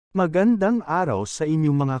Magandang araw sa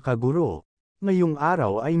inyong mga kaguro. Ngayong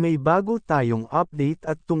araw ay may bago tayong update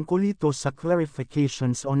at tungkol ito sa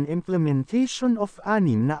clarifications on implementation of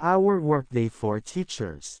 6-hour workday for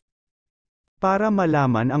teachers. Para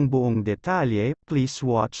malaman ang buong detalye, please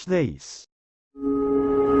watch this.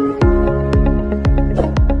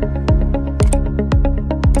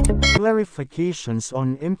 Clarifications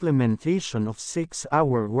on implementation of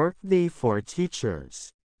 6-hour workday for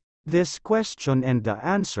teachers. This question and the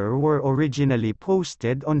answer were originally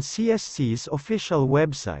posted on CSC's official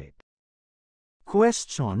website.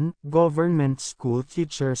 Question: Government school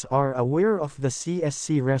teachers are aware of the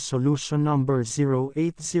CSC Resolution number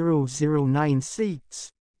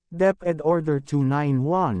 080096, DepEd Order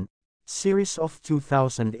 291, Series of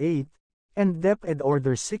 2008, and DepEd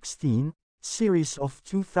Order 16, Series of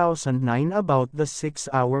 2009 about the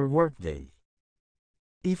 6-hour workday.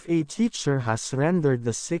 If a teacher has rendered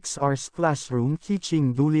the 6 hours classroom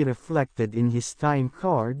teaching duly reflected in his time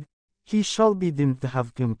card, he shall be deemed to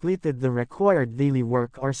have completed the required daily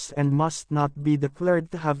work hours and must not be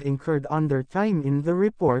declared to have incurred undertime in the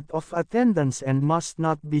report of attendance and must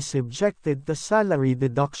not be subjected to salary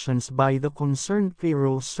deductions by the concerned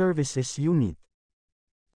payroll services unit.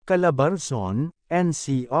 Calabarzon,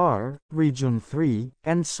 NCR, Region 3,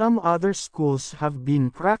 and some other schools have been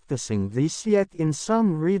practicing this, yet in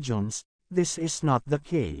some regions, this is not the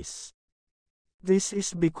case. This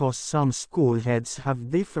is because some school heads have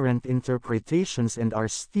different interpretations and are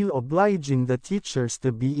still obliging the teachers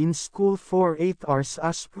to be in school for 8 hours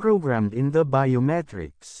as programmed in the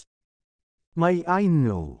biometrics. May I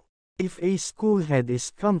know if a school head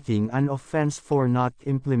is committing an offense for not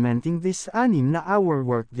implementing this 6-hour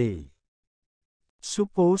workday?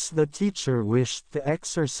 Suppose the teacher wished to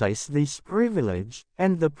exercise this privilege,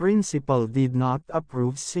 and the principal did not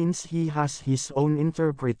approve since he has his own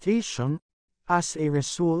interpretation. As a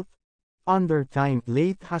result, undertime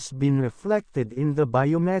late has been reflected in the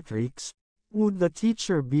biometrics. Would the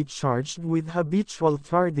teacher be charged with habitual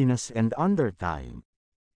tardiness and undertime?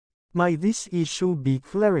 May this issue be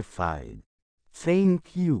clarified?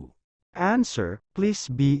 Thank you. Answer: Please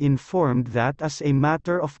be informed that as a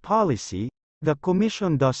matter of policy, the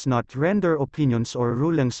Commission does not render opinions or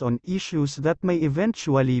rulings on issues that may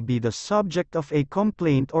eventually be the subject of a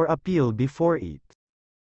complaint or appeal before it.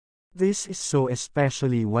 This is so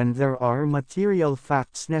especially when there are material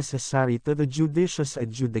facts necessary to the judicious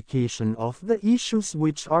adjudication of the issues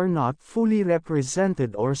which are not fully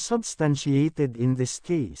represented or substantiated in this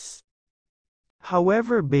case.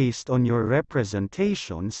 However, based on your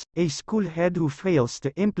representations, a school head who fails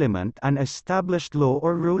to implement an established law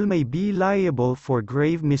or rule may be liable for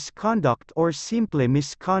grave misconduct or simple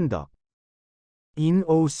misconduct. In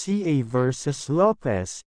OCA versus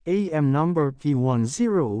Lopez, AM number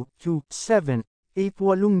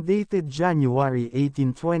P10278 dated January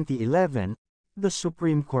 18, 2011, the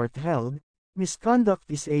Supreme Court held, misconduct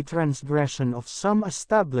is a transgression of some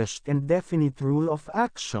established and definite rule of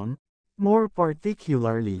action, more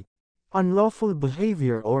particularly, unlawful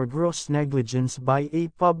behavior or gross negligence by a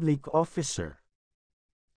public officer.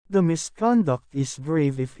 The misconduct is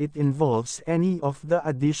grave if it involves any of the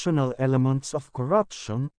additional elements of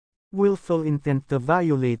corruption, willful intent to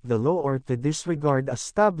violate the law or to disregard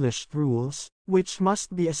established rules, which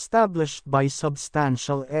must be established by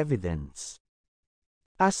substantial evidence.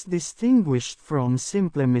 As distinguished from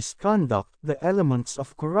simple misconduct, the elements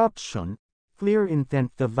of corruption, clear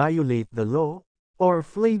intent to violate the law, or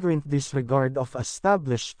flagrant disregard of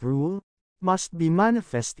established rule, must be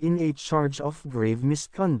manifest in a charge of grave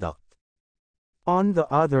misconduct. On the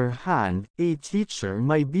other hand, a teacher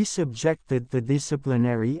may be subjected to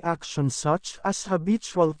disciplinary action such as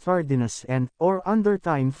habitual tardiness and/or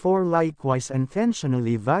undertime for likewise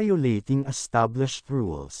intentionally violating established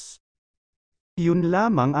rules. Yun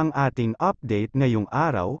lamang ang ating update ngayong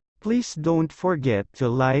araw. Please don't forget to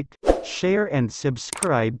like, share and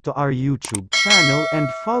subscribe to our YouTube channel and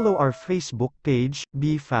follow our Facebook page.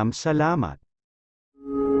 BFAM. Salamat.